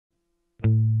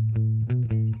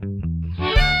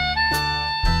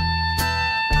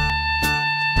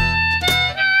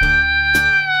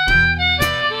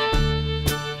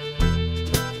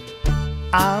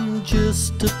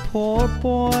just a poor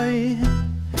boy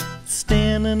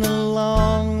standing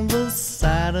along the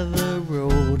side of the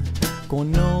road,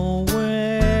 going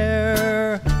nowhere.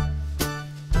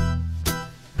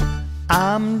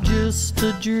 I'm just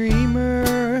a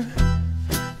dreamer,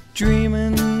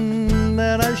 dreaming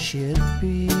that I should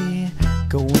be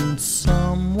going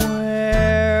somewhere.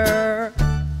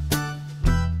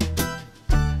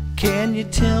 Can you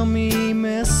tell me,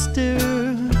 mister,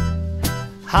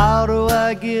 how do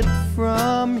I get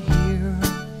from here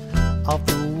off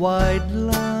the white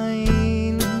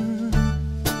line?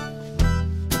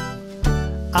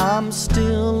 I'm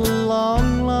still a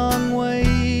long, long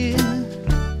way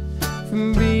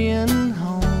from being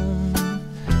home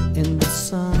in the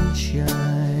sunshine.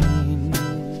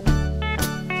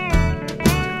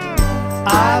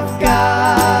 I've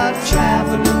got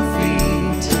traveling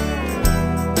feet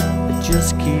that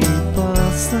just keep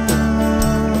us on.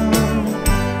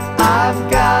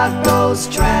 I've got those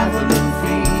traveling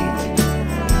feet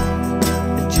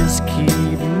that just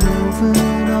keep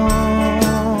moving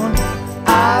on.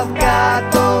 I've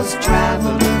got those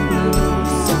traveling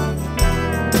blues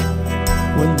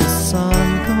when the sun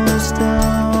goes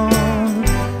down.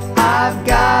 I've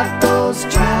got those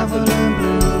traveling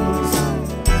blues,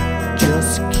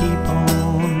 just keep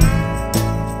on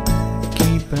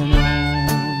keeping on.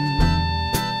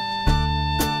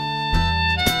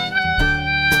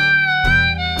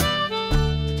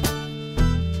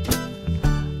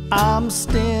 I'm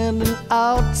standing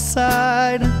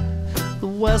outside the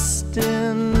west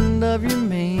end of your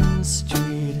main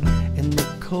street in the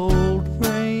cold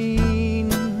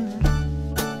rain.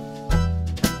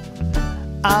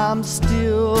 I'm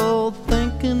still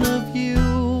thinking of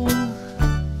you,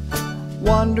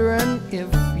 wondering if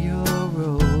your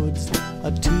roads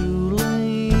are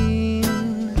two-lane.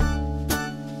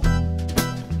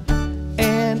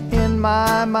 And in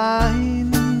my mind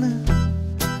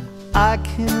I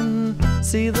can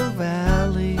see the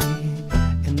valley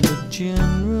in the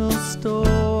general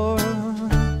store.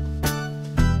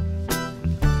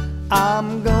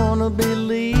 I'm gonna be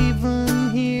leaving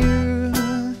here,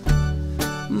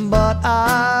 but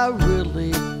I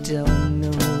really don't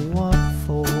know what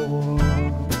for.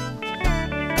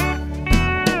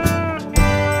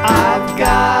 I've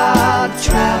got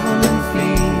traveling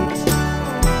feet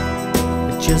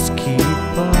that just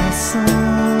keep us on.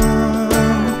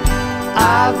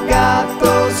 I've got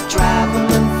those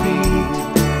traveling feet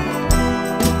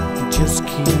that just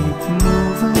keep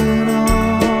moving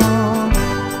on.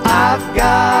 I've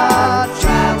got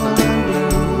traveling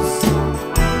blues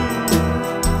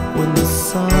when the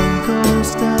sun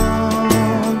goes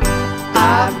down.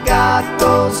 I've got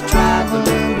those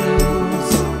traveling blues,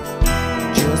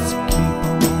 just keep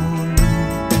on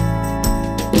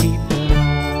keeping on.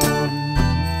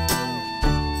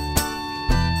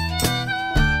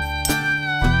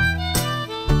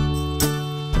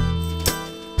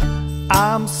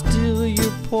 I'm still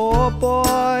your poor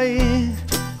boy,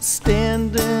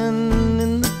 standing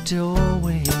in the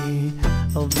doorway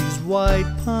of these white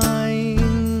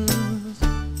pines.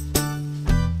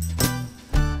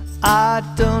 I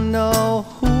don't know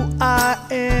who I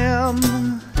am.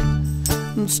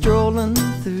 I'm strolling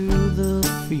through the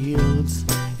fields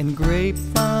and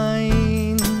grapevines,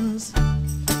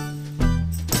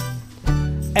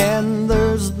 and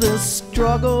there's this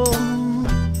struggle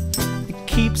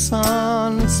keeps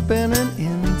on spinning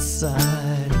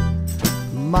inside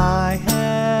my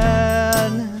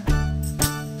head.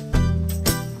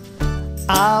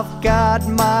 I've got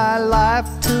my life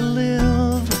to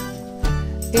live.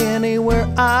 Anywhere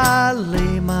I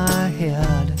lay my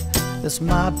head is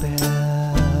my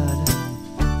bed.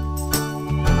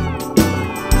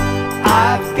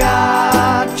 I've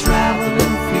got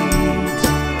traveling feet,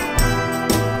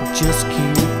 just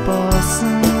keep us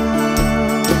on.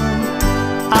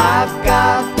 I've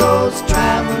got those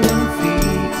traveling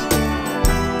feet,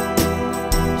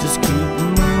 just keep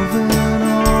moving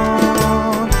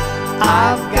on.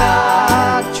 I've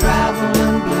got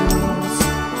traveling blues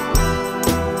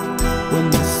when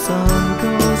the sun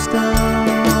goes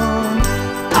down.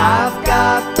 I've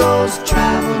got those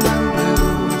traveling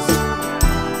blues,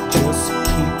 just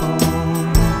keep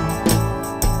on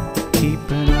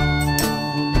keeping on.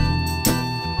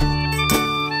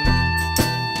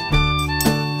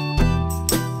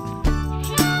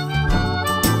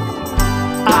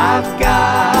 I've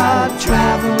got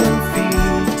traveling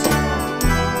feet,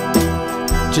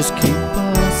 just keep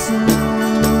us on.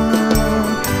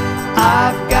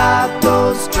 I've got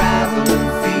those traveling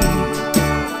feet,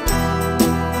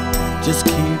 just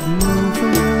keep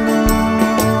moving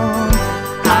on.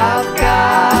 I've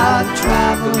got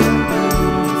traveling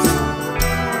blues,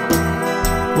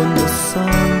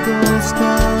 sun.